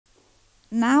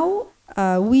Now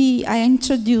I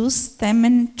introduce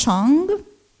Taemen Jung.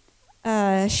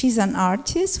 She's an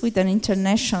artist with an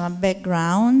international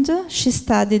background. She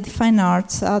studied fine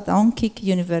arts at Hongik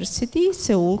University,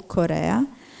 Seoul, Korea,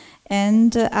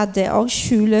 and at the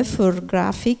Hochschule für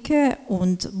Grafik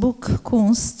und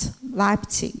Buchkunst,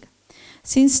 Leipzig.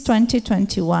 Since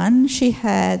 2021, she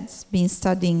has been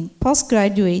studying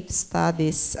postgraduate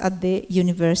studies at the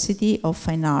University of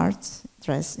Fine Arts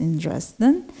in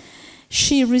Dresden.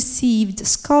 She received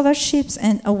scholarships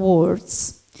and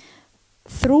awards.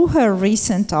 Through her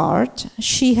recent art,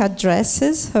 she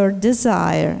addresses her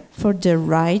desire for the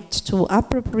right to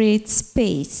appropriate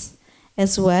space,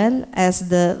 as well as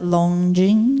the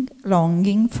longing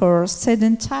for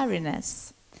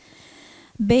sedentariness.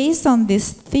 Based on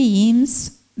these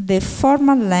themes, the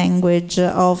formal language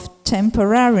of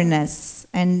temporariness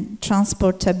and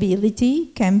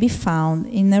transportability can be found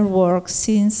in her work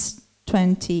since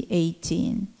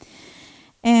 2018.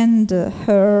 And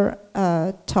her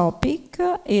topic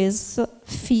is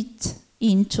fit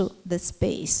into the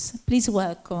space. Please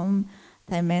welcome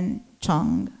Taemen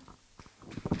Jung.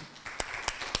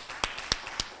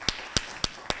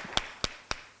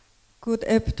 Good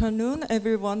afternoon,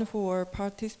 everyone who are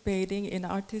participating in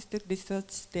Artistic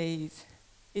Research Days.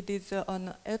 It is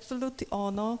an absolute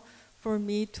honor for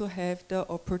me to have the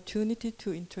opportunity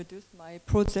to introduce my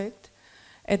project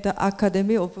at the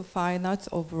Academy of Fine Arts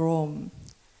of Rome.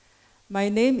 My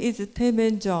name is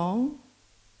Taemen Jung.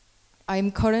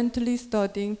 I'm currently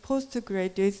studying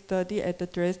postgraduate study at the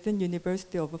Dresden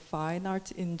University of Fine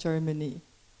Arts in Germany.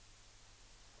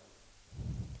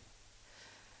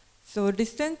 So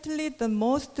recently, the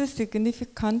most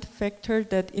significant factor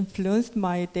that influenced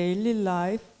my daily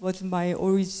life was my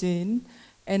origin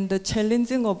and the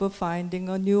challenging of finding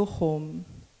a new home.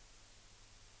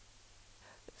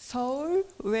 Seoul,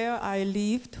 where I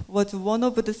lived, was one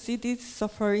of the cities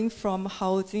suffering from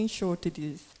housing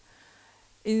shortages.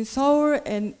 In Seoul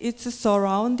and its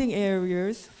surrounding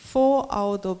areas, 4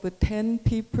 out of 10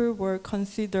 people were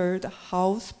considered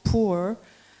house poor,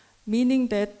 meaning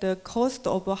that the cost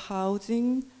of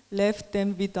housing left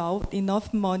them without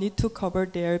enough money to cover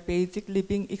their basic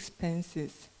living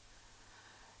expenses.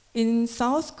 In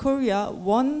South Korea,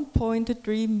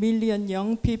 1.3 million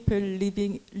young people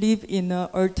live in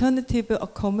alternative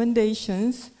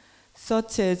accommodations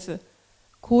such as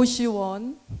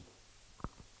고시원,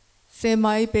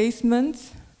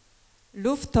 semi-basements,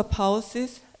 rooftop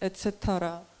houses,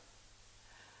 etc.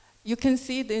 You can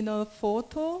see it in a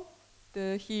photo.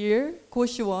 Here,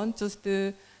 고시원, just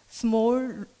a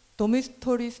small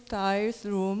dormitory style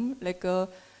room, like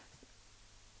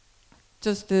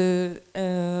just 3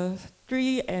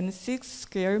 and 6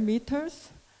 square meters.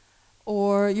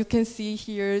 Or you can see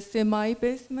here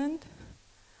semi-basement.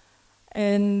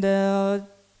 And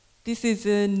this is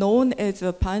known as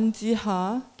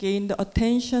반지하, gained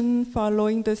attention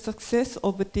following the success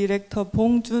of director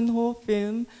Bong Joon-ho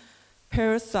film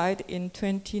Parasite in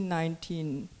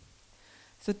 2019.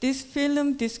 So this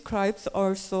film describes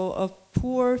also a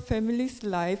poor family's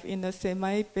life in a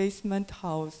semi-basement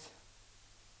house.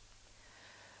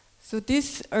 So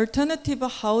these alternative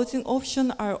housing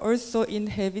options are also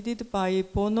inhabited by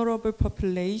vulnerable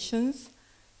populations,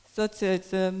 such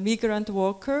as migrant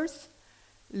workers,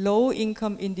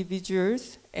 low-income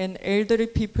individuals, and elderly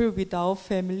people without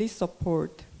family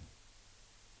support.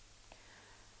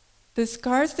 The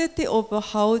scarcity of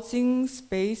housing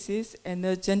spaces and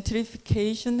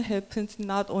gentrification happens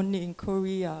not only in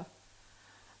Korea.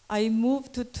 I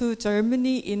moved to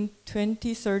Germany in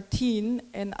 2013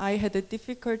 and I had a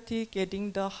difficulty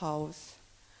getting the house.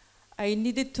 I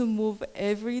needed to move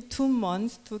every 2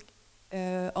 months to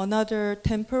another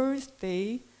temporary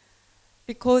stay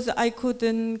because I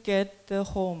couldn't get the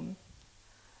home.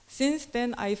 Since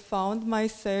then, I found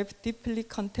myself deeply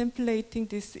contemplating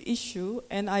this issue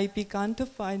and I began to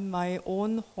find my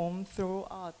own home through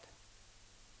art.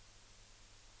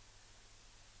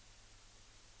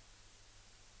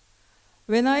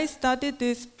 When I started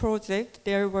this project,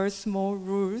 there were small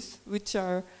rules, which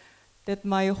are that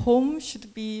my home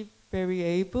should be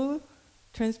variable,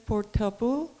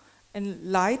 transportable,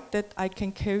 and light that I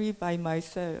can carry by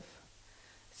myself.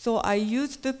 So I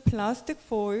used the plastic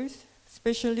foils,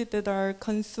 especially that are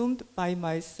consumed by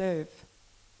myself.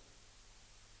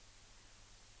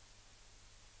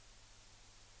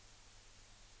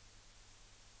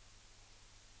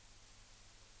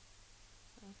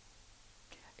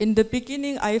 In the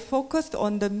beginning, I focused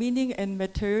on the meaning and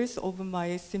materials of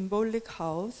my symbolic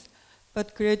house,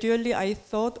 but gradually I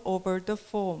thought over the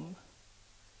form.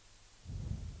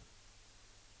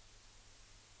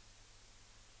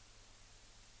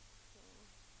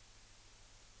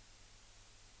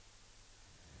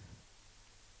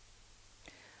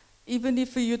 Even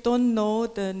if you don't know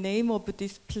the name of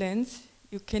these plants,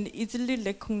 you can easily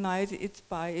recognize it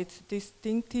by its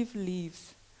distinctive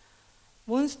leaves.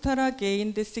 Monstera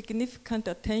gained significant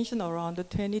attention around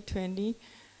 2020,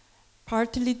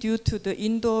 partly due to the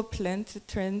indoor plant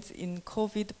trends in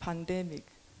COVID pandemic.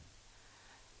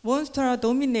 Monstera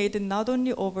dominated not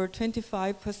only over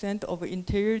 25% of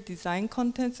interior design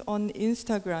contents on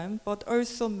Instagram, but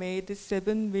also made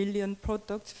 7 million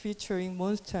products featuring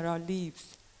Monstera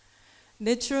leaves.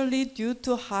 Naturally, due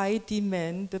to high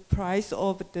demand, the price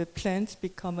of the plants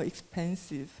become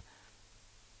expensive.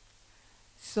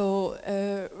 So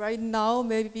right now,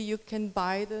 maybe you can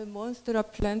buy the Monstera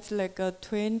plants like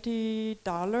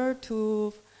 $20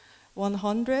 to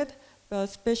 $100, but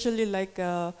especially like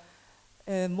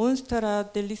Monstera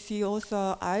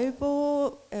deliciosa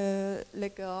albo,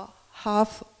 like a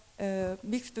half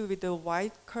mixed with the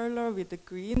white color with the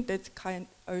green. That's kind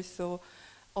also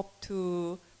up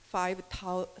to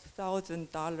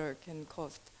 $5,000 can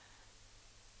cost.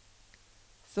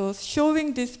 So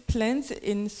showing these plants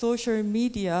in social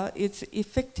media, it's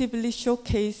effectively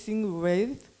showcasing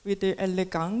wealth with the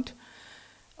elegant,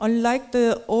 unlike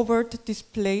the overt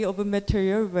display of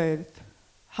material wealth.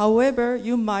 However,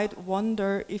 you might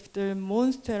wonder if the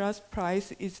Monstera's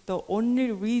price is the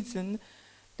only reason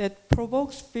that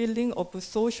provokes feeling of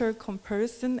social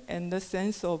comparison and a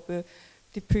sense of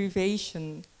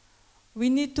deprivation. We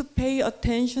need to pay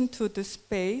attention to the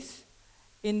space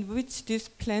in which these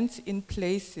plants are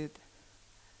placed.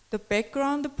 The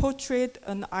background portrayed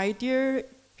an ideal,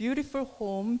 beautiful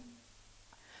home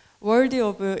worthy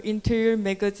of interior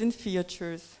magazine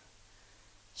features.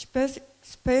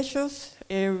 Spacious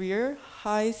area,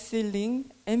 high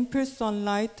ceiling, ample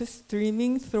sunlight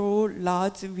streaming through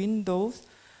large windows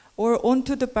or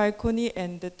onto the balcony,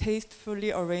 and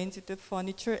tastefully arranged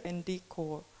furniture and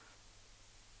decor.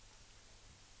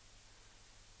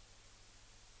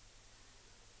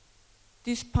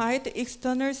 Despite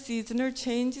external seasonal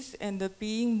changes and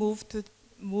being moved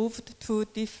to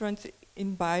different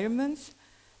environments,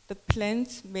 the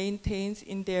plants maintains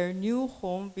in their new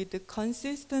home with the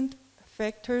consistent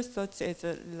factors such as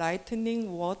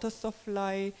lighting, water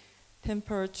supply,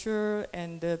 temperature,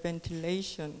 and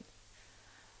ventilation.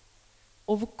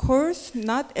 Of course,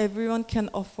 not everyone can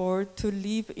afford to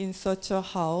live in such a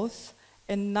house,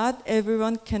 and not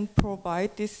everyone can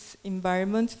provide this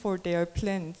environment for their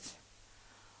plants.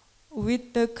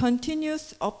 With the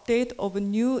continuous update of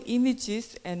new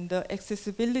images and the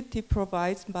accessibility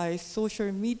provided by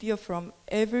social media from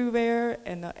everywhere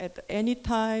and at any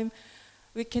time,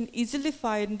 we can easily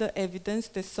find the evidence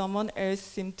that someone else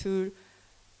seems to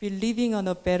be living on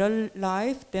a better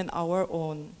life than our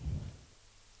own.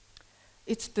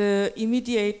 It's the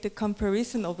immediate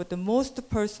comparison of the most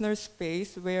personal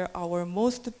space where our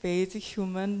most basic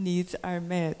human needs are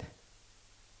met.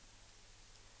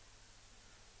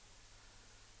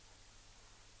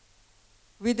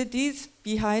 With these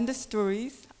behind the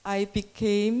stories, I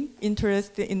became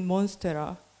interested in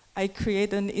Monstera. I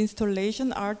created an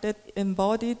installation art that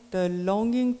embodied the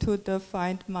longing to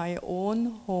find my own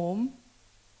home,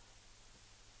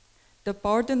 the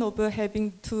burden of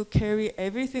having to carry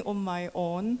everything on my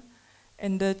own,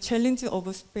 and the challenge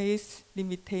of space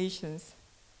limitations.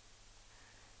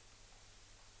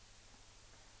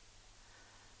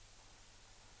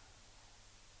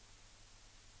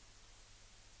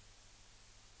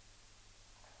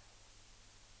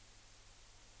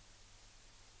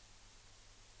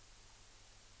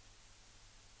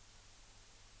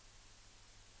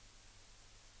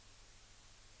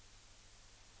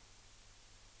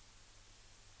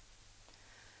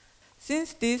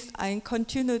 Since this, I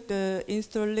continued the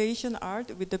installation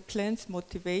art with the plant's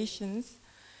motivations.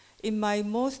 In my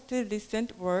most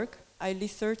recent work, I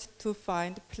researched to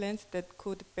find plants that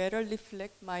could better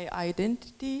reflect my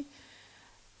identity,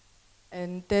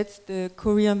 and that's the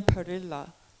Korean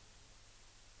perilla.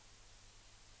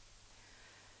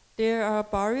 There are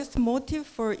various motives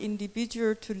for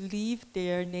individuals to leave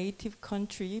their native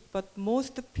country, but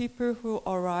most people who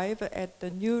arrive at the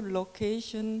new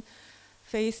location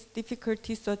face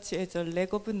difficulties such as a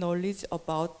lack of knowledge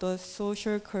about the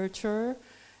social culture,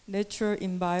 natural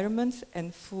environments,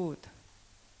 and food.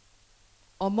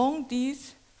 Among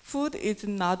these, food is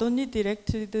not only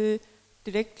directly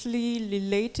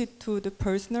related to the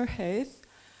personal health,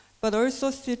 but also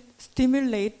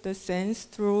stimulates the sense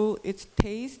through its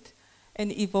taste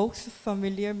and evokes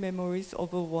familiar memories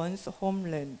of one's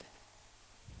homeland.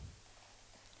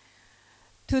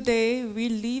 Today, we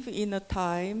live in a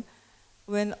time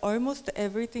when almost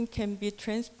everything can be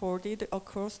transported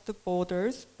across the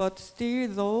borders, but still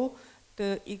though,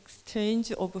 the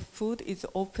exchange of food is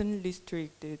often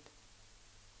restricted.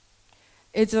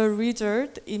 As a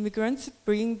result, immigrants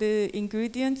bring the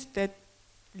ingredients that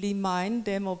remind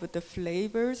them of the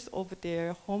flavors of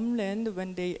their homeland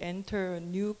when they enter a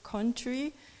new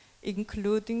country,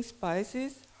 including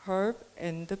spices, herbs,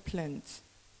 and plants.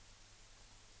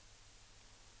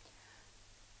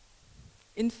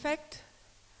 In fact,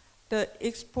 the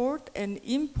export and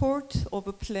import of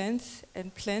plants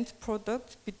and plant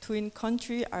products between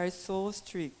countries are so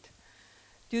strict.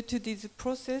 Due to these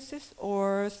processes,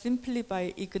 or simply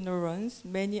by ignorance,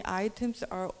 many items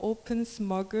are often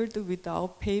smuggled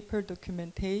without paper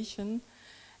documentation,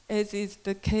 as is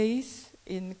the case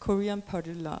in Korean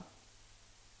perilla.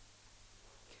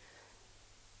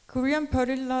 Korean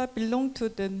perilla belong to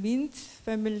the mint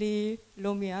family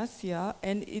Lomiaceae,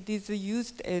 and it is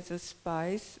used as a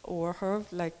spice or herb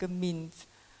like a mint.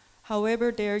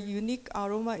 However, their unique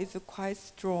aroma is quite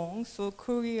strong, so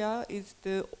Korea is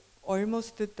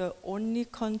almost the only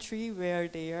country where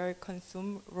they are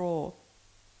consumed raw.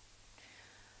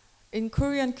 In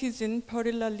Korean cuisine,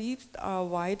 perilla leaves are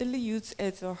widely used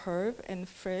as a herb and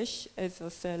fresh as a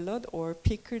salad or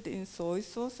pickled in soy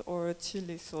sauce or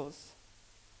chili sauce.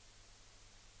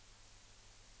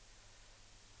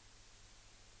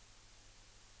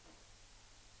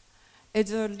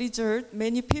 As a result,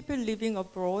 many people living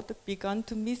abroad began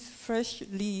to miss fresh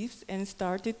leaves and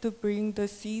started to bring the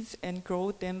seeds and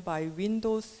grow them by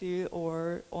windowsill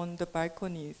or on the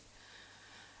balconies.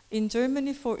 In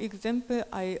Germany, for example,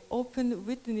 I often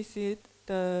witnessed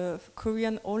the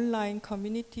Korean online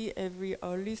community every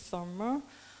early summer,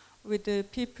 with the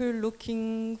people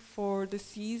looking for the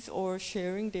seeds or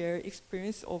sharing their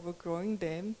experience of growing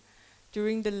them.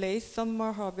 During the late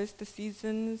summer harvest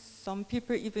season, some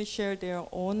people even share their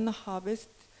own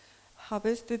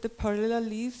harvested perilla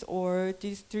leaves or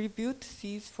distribute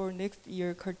seeds for next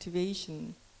year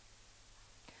cultivation.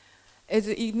 As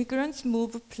immigrants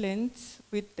move plants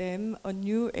with them a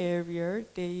new area,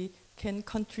 they can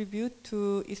contribute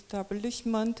to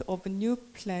establishment of new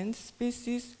plant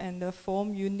species and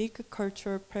form unique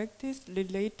cultural practice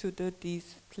related to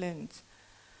these plants.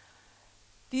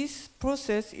 This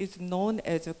process is known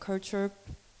as a cultural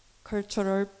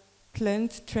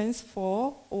plant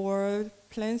transfer or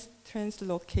plant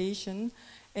translocation,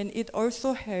 and it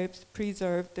also helps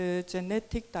preserve the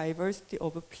genetic diversity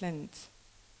of plants.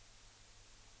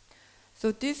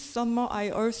 So this summer I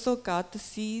also got the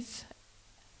seeds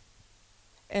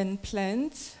and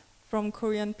plants from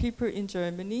Korean people in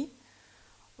Germany,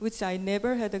 which I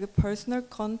never had a personal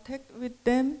contact with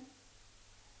them.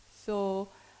 So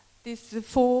this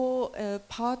four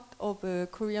part of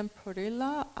Korean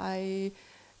perilla I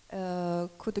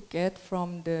could get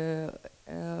from the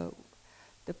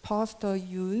pastor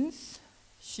Jung.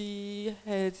 She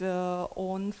has her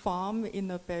own farm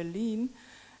in Berlin,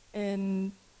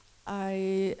 and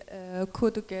I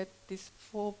could get these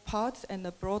four parts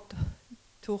and brought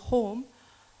to home.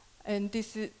 And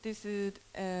this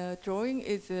drawing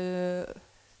is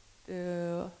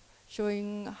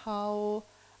showing how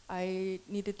I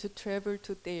needed to travel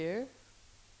to there.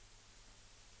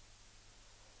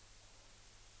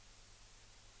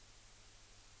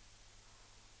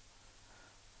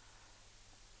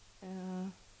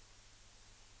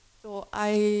 So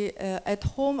at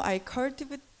home I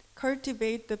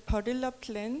cultivate the perilla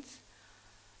plants,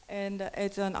 and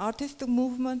as an artistic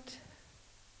movement,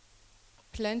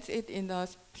 plant it in the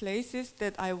places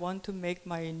that I want to make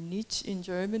my niche in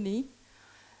Germany.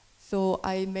 So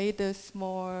I made a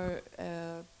small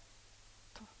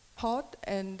pot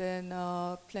and then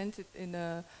planted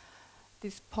in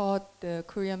this pot the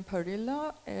Korean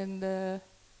perilla, and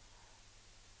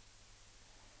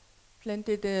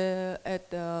planted at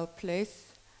the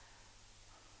place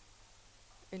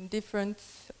in different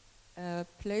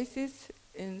places.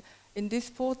 In this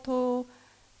photo,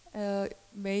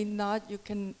 you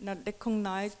can not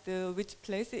recognize which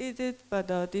place is it,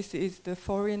 but this is the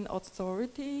foreign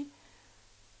authority.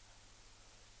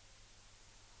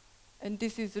 And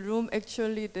this is the room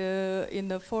actually in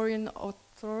the foreign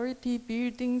authority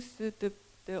buildings.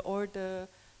 All the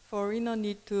foreigner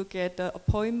need to get an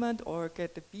appointment or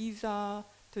get a visa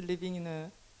to living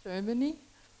in Germany.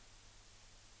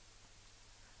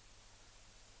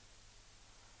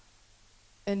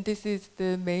 And this is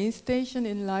the main station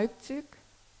in Leipzig.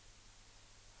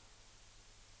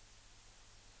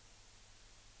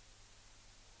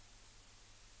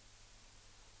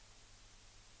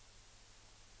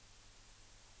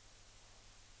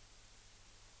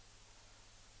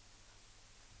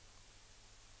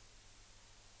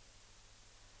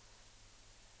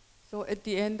 So at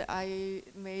the end, I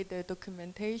made a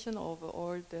documentation of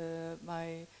all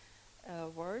my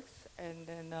works, and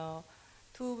then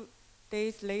 2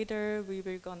 days later, we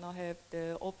were gonna have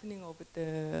the opening of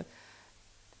the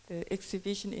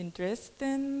exhibition in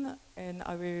Dresden, and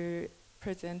I will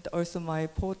present also my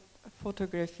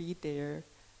photography there.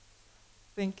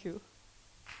 Thank you.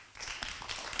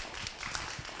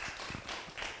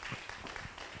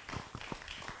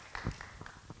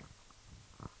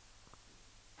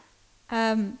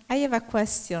 I have a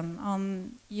question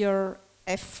on your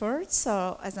efforts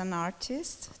as an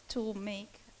artist to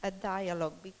make a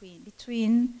dialogue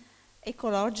between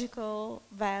ecological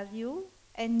value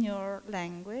and your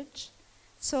language.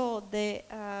 So the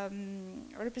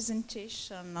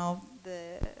representation of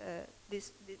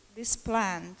this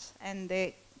plant and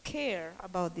the care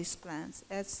about these plants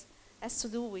has to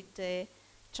do with the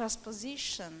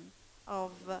transposition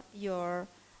of your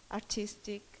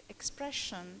artistic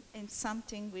expression in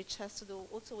something which has to do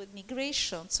also with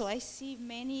migration. So I see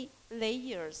many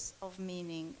layers of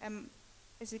meaning.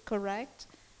 Is it correct?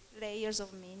 Layers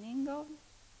of meaning of?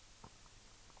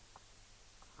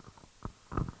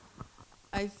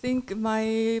 I think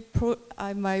my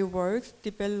works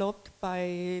developed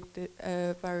by the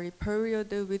very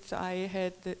period which I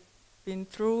had been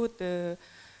through the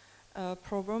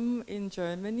program in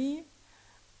Germany.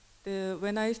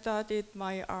 When I started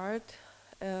my art,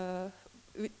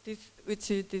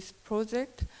 which is this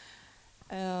project,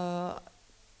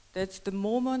 that's the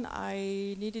moment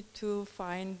I needed to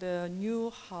find a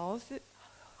new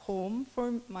home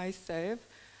for myself,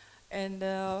 and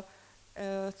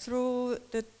through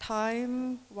the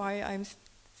time while I'm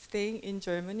staying in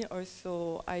Germany,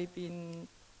 also I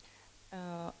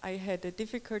had a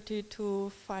difficulty to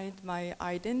find my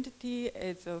identity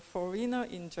as a foreigner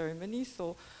in Germany.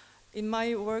 So in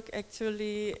my work,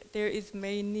 actually, there is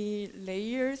many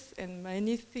layers and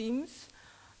many themes.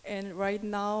 And right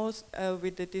now,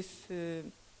 with this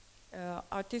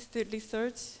artistic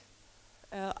research,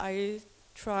 I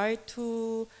try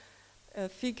to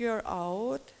figure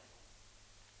out,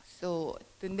 so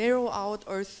to narrow out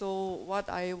also what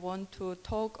I want to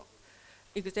talk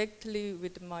exactly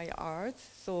with my art.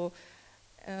 So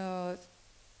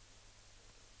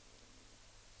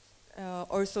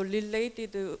also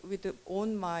related with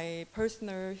my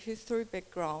personal history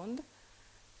background.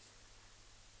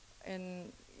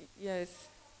 And yes.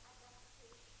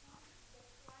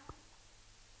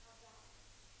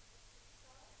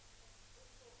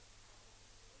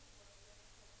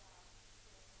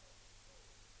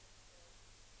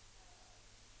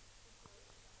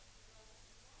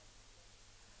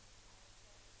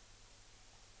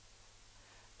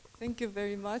 Thank you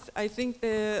very much. I think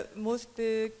the most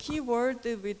key word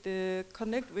with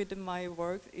connect with my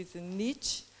work is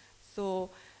niche.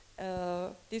 So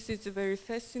this is a very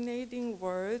fascinating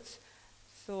word.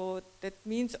 So that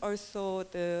means also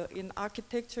in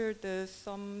architecture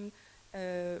some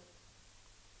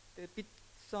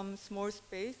small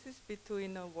spaces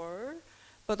between a word,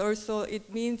 but also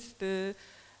it means the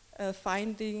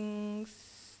finding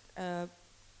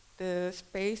the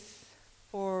space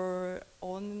for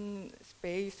own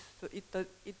space. So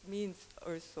it means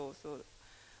also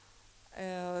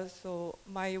so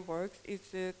my work is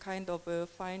kind of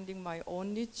finding my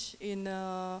own niche in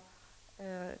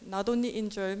not only in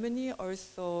Germany,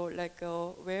 also like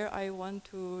where I want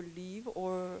to live,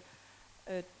 or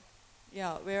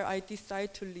where I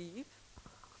decide to live.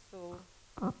 So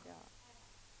yeah.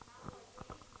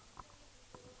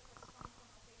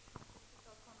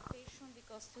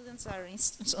 Because students are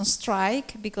on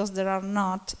strike, because there are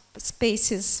not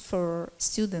spaces for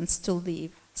students to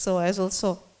live. So there's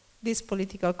also this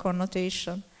political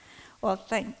connotation. Well,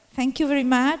 thank you very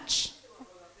much.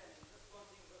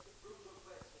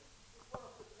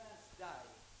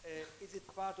 Is it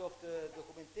part of the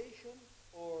documentation,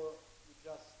 or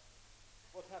just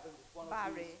what happens if one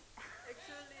of these?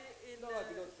 Actually, in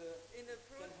a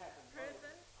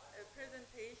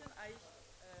presentation,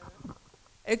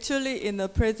 actually, in the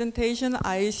presentation,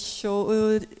 I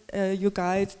showed you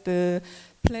guys the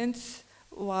plants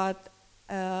what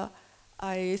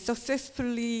I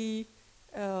successfully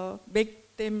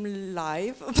make them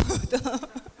live.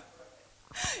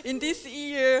 In this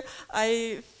year,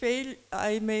 I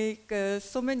make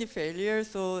so many failures.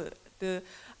 So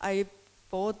I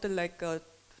bought like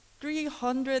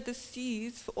 300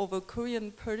 seeds of a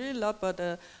Korean perilla,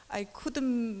 but I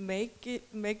couldn't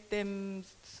make them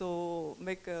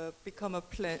become a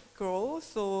plant grow.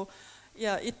 So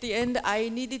yeah, at the end I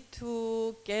needed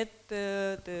to get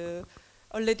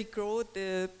already grow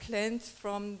the plants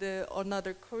from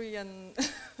another Korean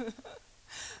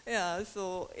Yeah,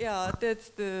 so yeah, that's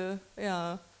the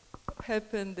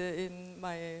happened in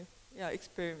my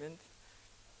experiment.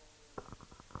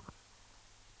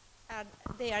 And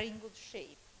they are in good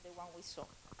shape, the one we saw.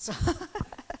 So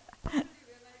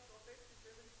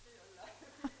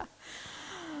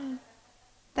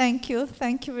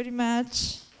thank you very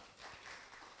much.